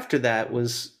right after that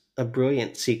was a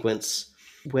brilliant sequence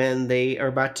when they are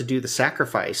about to do the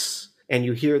sacrifice and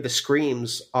you hear the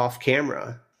screams off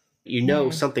camera. You know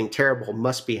something terrible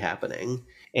must be happening.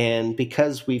 And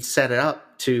because we've set it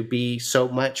up to be so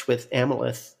much with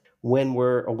Amalith, when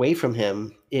we're away from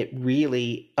him, it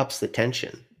really ups the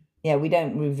tension. Yeah, we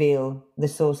don't reveal the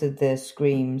source of the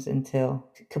screams until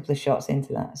a couple of shots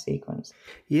into that sequence.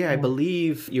 Yeah, I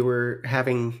believe you were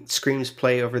having screams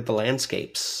play over the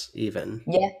landscapes even.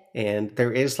 Yeah. And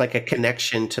there is like a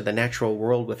connection to the natural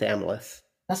world with Amalith.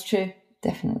 That's true,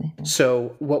 definitely.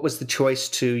 So what was the choice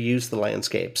to use the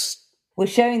landscapes? We're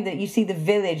showing that you see the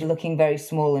village looking very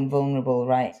small and vulnerable,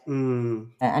 right?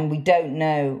 And we don't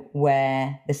know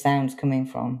where the sound's coming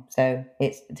from. So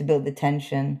it's to build the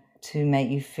tension, to make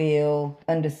you feel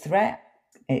under threat.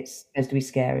 It's supposed to be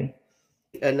scary.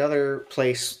 Another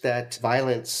place that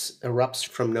violence erupts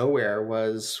from nowhere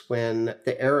was when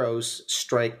the arrows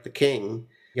strike the king.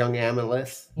 Young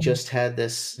Amalith just had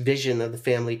this vision of the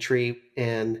family tree,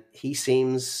 and he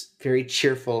seems very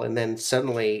cheerful, and then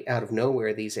suddenly, out of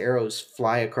nowhere, these arrows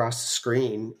fly across the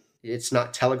screen. It's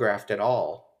not telegraphed at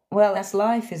all. Well, that's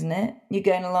life, isn't it? You're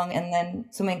going along and then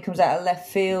something comes out of left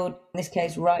field, in this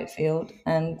case right field,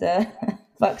 and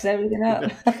fucks everything up.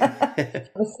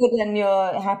 All of a sudden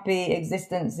your happy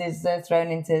existence is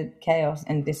thrown into chaos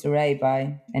and disarray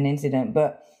by an incident.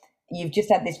 But you've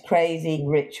just had this crazy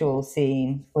ritual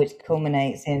scene which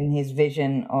culminates in his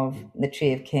vision of the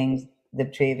Tree of Kings, the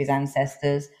tree of his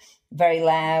ancestors. Very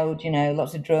loud,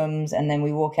 lots of drums. And then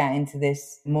we walk out into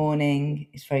this morning.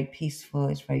 It's very peaceful.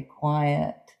 It's very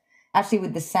quiet. Actually,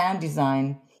 with the sound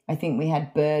design, I think we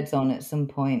had birds on at some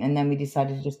point, and then we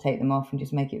decided to just take them off and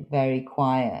just make it very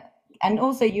quiet. And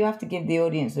also, you have to give the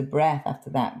audience a breath after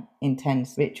that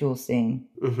intense ritual scene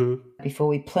before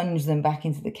we plunge them back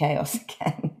into the chaos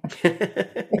again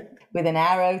with an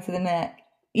arrow to the neck.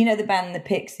 You know the band The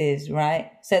Pixies, right?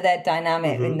 So they're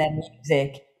dynamic in their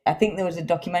music. I think there was a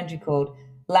documentary called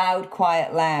Loud,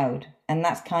 Quiet, Loud. And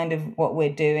that's kind of what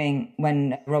we're doing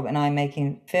when Robert and I are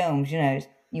making films,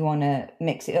 You want to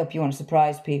mix it up. You want to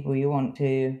surprise people. You want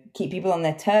to keep people on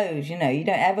their toes. You don't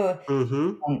ever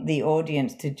want the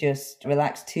audience to just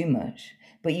relax too much.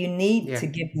 But you need to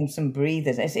give them some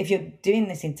breathers. If you're doing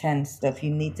this intense stuff,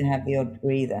 you need to have the odd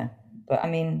breather. But, I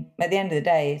mean, at the end of the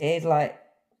day, it is like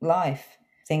life.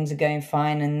 things are going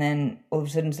fine, and then all of a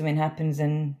sudden something happens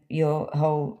and your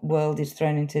whole world is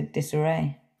thrown into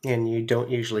disarray. And you don't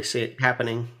usually see it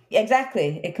happening.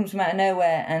 Exactly. It comes from out of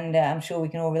nowhere, and I'm sure we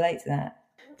can all relate to that.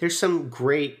 There's some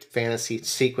great fantasy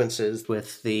sequences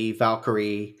with the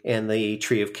Valkyrie and the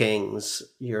Tree of Kings.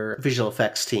 Your visual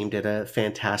effects team did a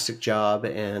fantastic job,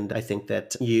 and I think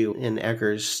that you and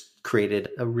Eggers created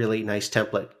a really nice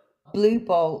template. Blue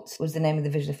Bolt was the name of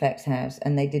the visual effects house,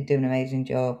 and they did do an amazing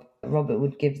job. Robert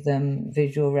would give them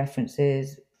visual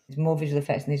references. There's more visual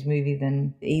effects in this movie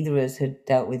than either of us had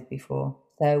dealt with before.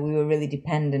 So we were really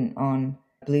dependent on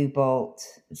Blue Bolt,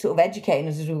 sort of educating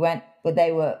us as we went, but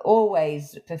they were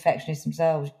always perfectionists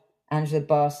themselves. Angela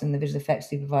Barson, the visual effects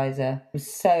supervisor,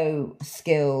 was so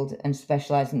skilled and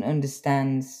specialised and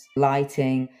understands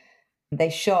lighting. They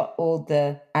shot all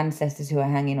the ancestors who are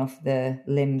hanging off the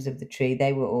limbs of the tree.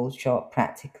 They were all shot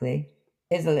practically.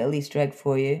 Here's a little Easter egg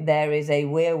for you. There is a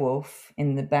werewolf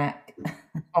in the back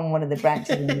on one of the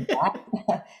branches in the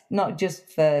back, not just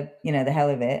for, the hell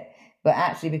of it, but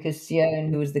actually because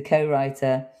Sion, who was the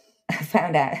co-writer,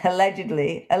 found out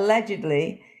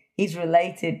allegedly he's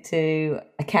related to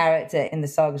a character in the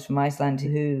sagas from Iceland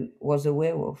who was a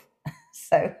werewolf.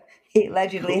 So he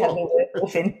allegedly has a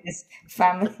werewolf in his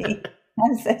family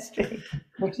ancestry,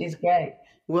 which is great.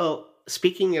 Well,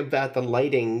 speaking about the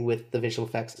lighting with the visual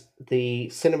effects, the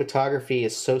cinematography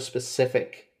is so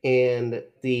specific, and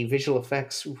the visual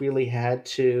effects really had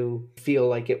to feel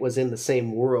like it was in the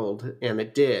same world, and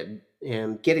it did.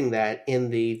 And getting that in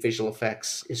the visual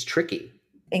effects is tricky.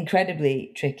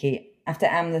 Incredibly tricky. After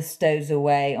Amleth stows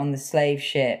away on the slave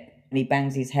ship and he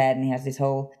bangs his head and he has this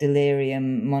whole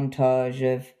delirium montage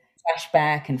of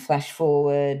flashback and flash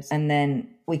forwards, and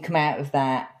then we come out of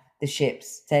that, the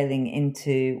ship's sailing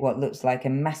into what looks like a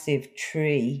massive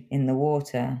tree in the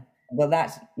water. Well,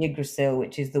 that's Yggdrasil,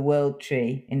 which is the world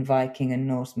tree in Viking and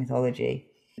Norse mythology.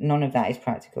 None of that is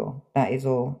practical. That is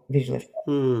all visual effects.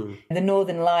 The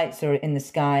northern lights are in the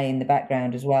sky in the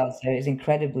background as well, so it's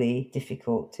incredibly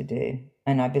difficult to do.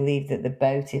 And I believe that the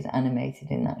boat is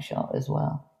animated in that shot as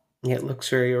well. Yeah, it looks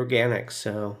very organic,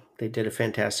 so they did a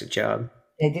fantastic job.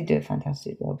 They did do a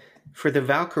fantastic job. For the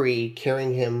Valkyrie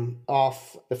carrying him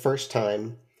off the first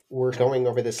time, we're going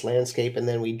over this landscape and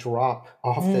then we drop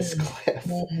off this cliff.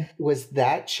 Was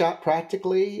that shot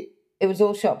practically? It was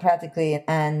all shot practically,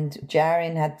 and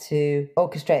Jarin had to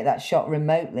orchestrate that shot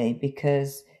remotely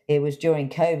because it was during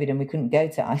COVID and we couldn't go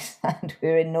to Iceland. We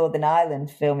were in Northern Ireland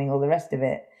filming all the rest of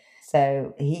it.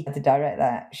 So he had to direct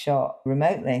that shot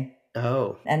remotely.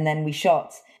 Oh. And then we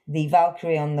shot the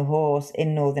Valkyrie on the horse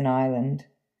in Northern Ireland.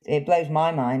 It blows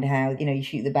my mind how, you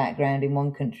shoot the background in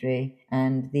one country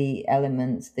and the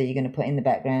elements that you're going to put in the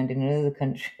background in another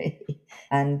country.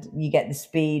 And you get the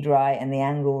speed right and the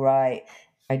angle right.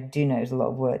 I do know it's a lot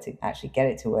of work to actually get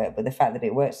it to work, but the fact that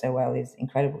it worked so well is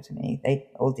incredible to me. They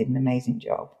all did an amazing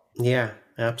job. Yeah,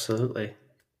 absolutely.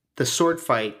 The sword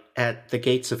fight at the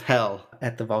gates of hell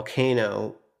at the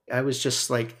volcano, I was just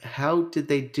like, how did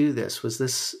they do this? Was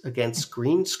this against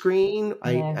green screen?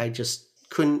 Yeah. I just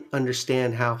couldn't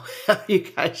understand how you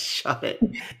guys shot it.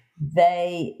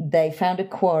 They found a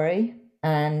quarry,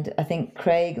 and I think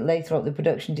Craig Lathrop, the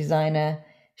production designer,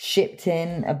 shipped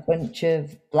in a bunch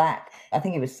of black, I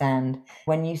think it was sand.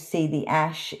 When you see the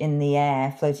ash in the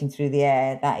air, floating through the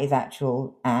air, that is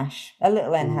actual ash. A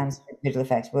little enhanced visual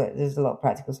effects, but there's a lot of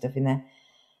practical stuff in there.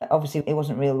 Obviously, it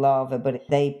wasn't real lava, but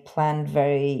they planned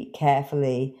very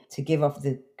carefully to give off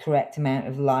the correct amount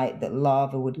of light that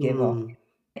lava would give off.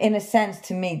 In a sense,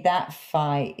 to me, that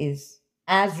fight is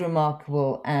as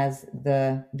remarkable as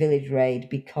the village raid,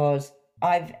 because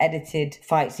I've edited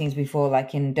fight scenes before,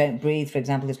 like in Don't Breathe, for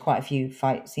example. There's quite a few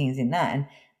fight scenes in that, and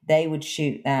they would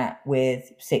shoot that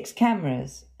with 6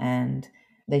 cameras, and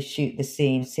they shoot the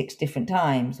scene 6 different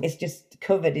times. It's just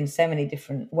covered in so many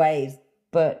different ways.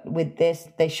 But with this,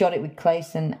 they shot it with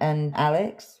Clayson and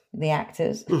Alex, the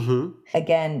actors. Mm-hmm.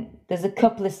 Again, there's a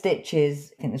couple of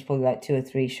stitches. I think there's probably like 2 or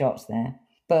 3 shots there,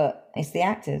 but it's the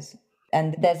actors.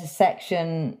 And there's a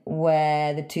section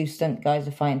where the 2 stunt guys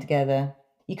are fighting together.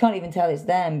 You can't even tell it's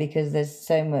them because there's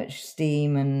so much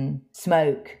steam and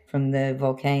smoke from the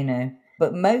volcano.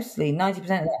 But mostly, 90% of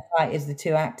that fight is the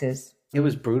 2 actors. It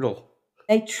was brutal.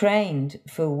 They trained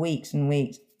for weeks and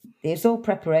weeks. It's all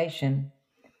preparation.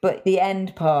 But the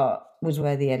end part was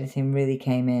where the editing really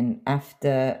came in,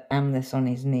 after Amleth's on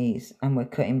his knees and we're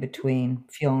cutting between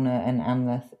Fiona and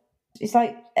Amleth. It's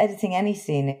like editing any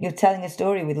scene. You're telling a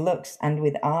story with looks and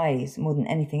with eyes more than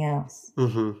anything else.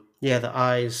 Mm-hmm. Yeah, the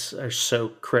eyes are so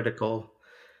critical.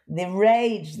 The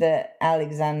rage that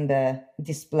Alexander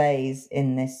displays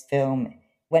in this film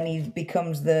When he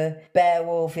becomes the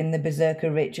beowulf in the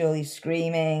Berserker ritual, he's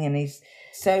screaming and he's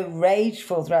so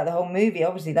rageful throughout the whole movie.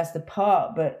 Obviously, that's the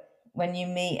part, but when you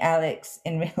meet Alex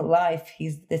in real life,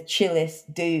 he's the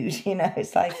chillest dude, you know?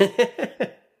 It's like,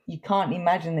 you can't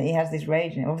imagine that he has this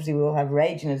rage in him. Obviously, we all have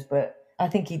rage in us, but I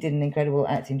think he did an incredible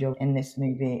acting job in this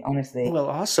movie, honestly. Well,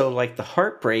 also like the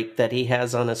heartbreak that he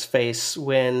has on his face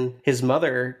when his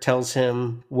mother tells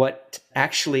him what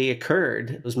actually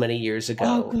occurred those many years ago.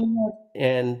 Oh, God.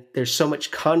 And there's so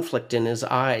much conflict in his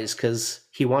eyes because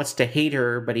he wants to hate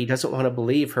her, but he doesn't want to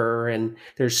believe her. And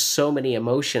there's so many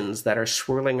emotions that are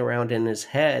swirling around in his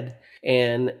head.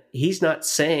 And he's not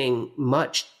saying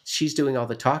much. She's doing all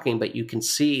the talking, but you can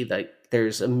see that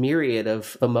there's a myriad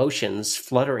of emotions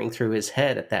fluttering through his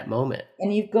head at that moment.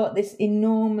 And you've got this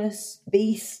enormous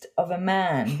beast of a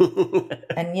man,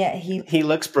 and yet he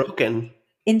looks broken.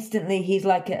 Instantly, he's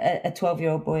like a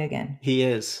 12-year-old boy again. He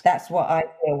is. That's what I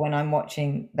feel when I'm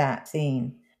watching that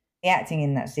scene. The acting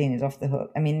in that scene is off the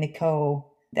hook. I mean,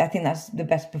 Nicole, I think that's the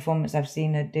best performance I've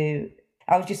seen her do.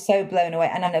 I was just so blown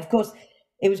away. And of course,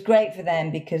 it was great for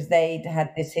them because they'd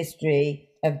had this history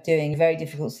of doing very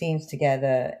difficult scenes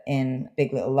together in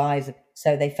Big Little Lies.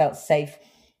 So they felt safe.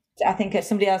 I think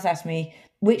somebody else asked me,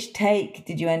 which take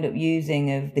did you end up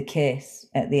using of the kiss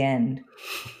at the end?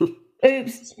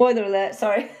 Oops, spoiler alert,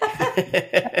 sorry.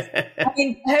 I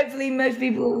mean, hopefully most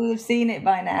people will have seen it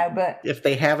by now, but... If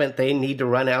they haven't, they need to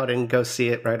run out and go see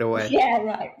it right away. Yeah,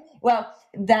 right. Well,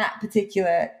 that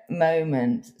particular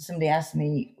moment, somebody asked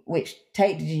me, which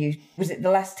take did you use? Was it the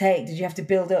last take? Did you have to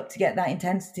build up to get that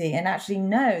intensity? And actually,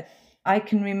 no. I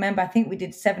can remember, I think we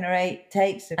did 7 or 8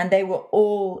 takes, and they were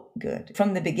all good.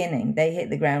 From the beginning, they hit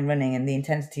the ground running and the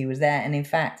intensity was there. And in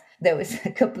fact, there was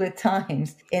a couple of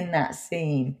times in that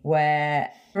scene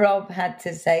where Rob had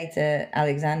to say to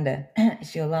Alexander,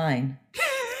 it's your line.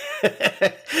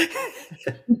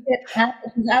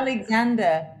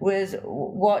 Alexander was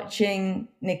watching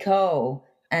Nicole,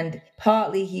 and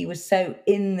partly he was so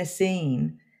in the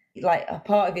scene, like a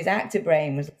part of his actor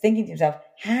brain was thinking to himself,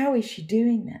 how is she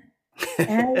doing that?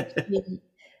 How is she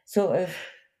sort of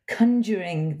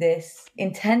conjuring this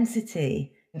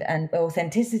intensity and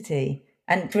authenticity?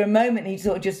 And for a moment, he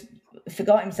sort of just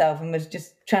forgot himself and was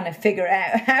just trying to figure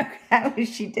out how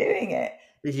is she doing it?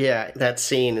 Yeah, that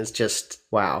scene is just,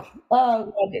 wow. Oh,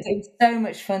 God, it was so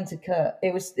much fun to cut.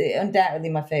 It was undoubtedly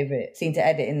my favourite scene to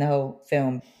edit in the whole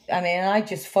film. I mean, I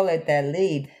just followed their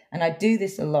lead. And I do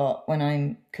this a lot when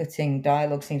I'm cutting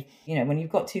dialogue scenes. You know, when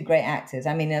you've got 2 great actors,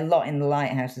 I mean, a lot in The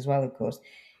Lighthouse as well, of course,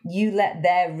 you let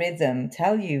their rhythm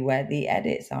tell you where the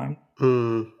edits are.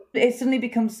 It suddenly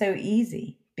becomes so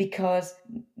easy because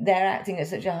they're acting at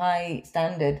such a high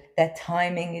standard. Their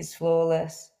timing is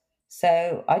flawless.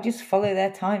 So I just follow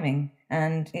their timing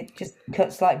and it just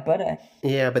cuts like butter.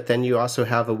 Yeah, but then you also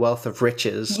have a wealth of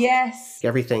riches. Yes.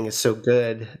 Everything is so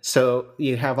good. So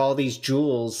you have all these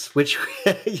jewels, which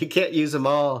you can't use them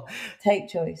all. Take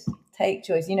choice,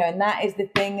 you know, and that is the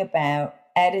thing about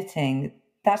editing.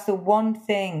 That's the one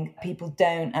thing people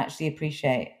don't actually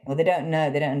appreciate, or they don't know,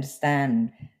 they don't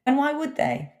understand. And why would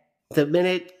they? The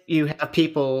minute you have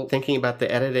people thinking about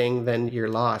the editing, then you're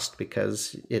lost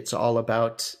because it's all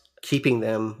about keeping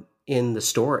them in the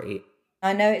story.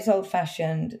 I know it's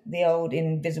old-fashioned, the old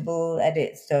invisible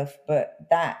edit stuff, but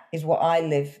that is what I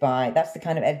live by. That's the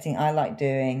kind of editing I like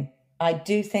doing. I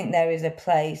do think there is a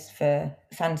place for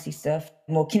fancy stuff,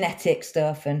 more kinetic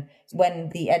stuff, and when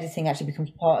the editing actually becomes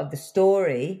part of the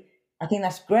story, I think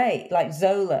that's great. Like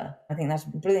Zola, I think that's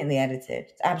brilliantly edited.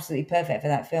 It's absolutely perfect for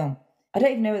that film. I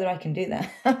don't even know whether I can do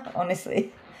that,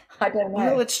 honestly. I don't know.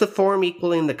 Well, it's the form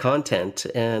equaling the content,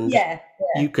 and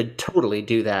you could totally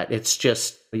do that. It's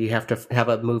just you have to have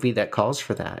a movie that calls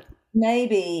for that.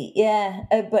 Maybe, yeah.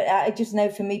 But I just know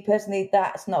for me personally,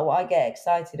 that's not what I get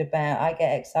excited about. I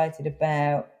get excited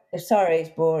about, sorry, it's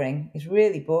boring. It's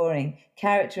really boring.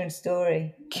 Character and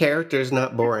story. Character is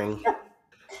not boring.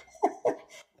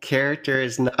 Character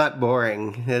is not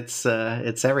boring. It's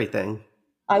everything.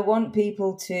 I want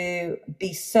people to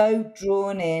be so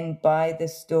drawn in by the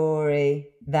story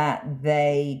that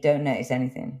they don't notice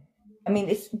anything. I mean,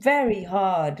 it's very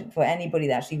hard for anybody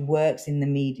that actually works in the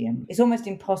medium. It's almost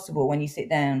impossible when you sit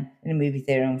down in a movie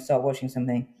theater and start watching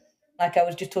something. Like I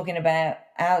was just talking about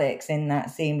Alex in that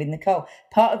scene with Nicole.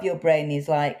 Part of your brain is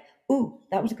like, ooh,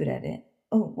 that was a good edit.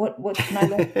 Oh, what can I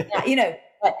learn from that? You know,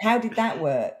 like, how did that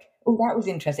work? Oh, that was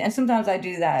interesting. And sometimes I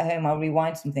do that at home. I'll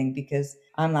rewind something because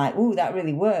I'm like, oh, that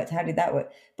really worked. How did that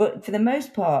work? But for the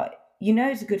most part, you know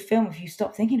it's a good film if you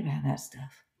stop thinking about that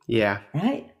stuff. Yeah.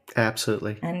 Right?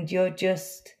 Absolutely. And you're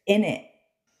just in it.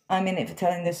 I'm in it for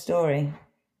telling this story.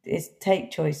 Take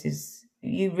choice is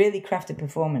you really craft a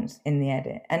performance in the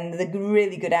edit. And the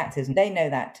really good actors, they know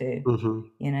that too. Mm-hmm.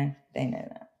 You know, they know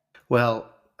that. Well,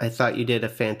 I thought you did a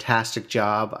fantastic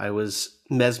job. I was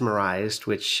mesmerized,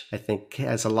 which I think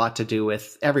has a lot to do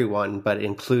with everyone, but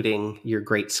including your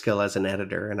great skill as an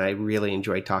editor. And I really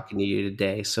enjoyed talking to you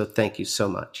today. So thank you so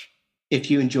much.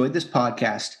 If you enjoyed this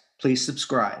podcast, please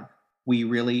subscribe. We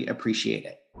really appreciate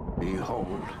it. Behold.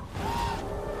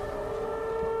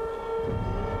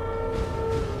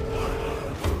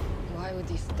 Why would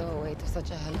he stow away to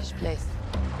such a hellish place?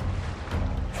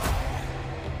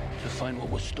 To find what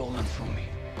was stolen from me.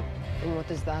 And what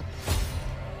is that?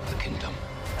 The kingdom.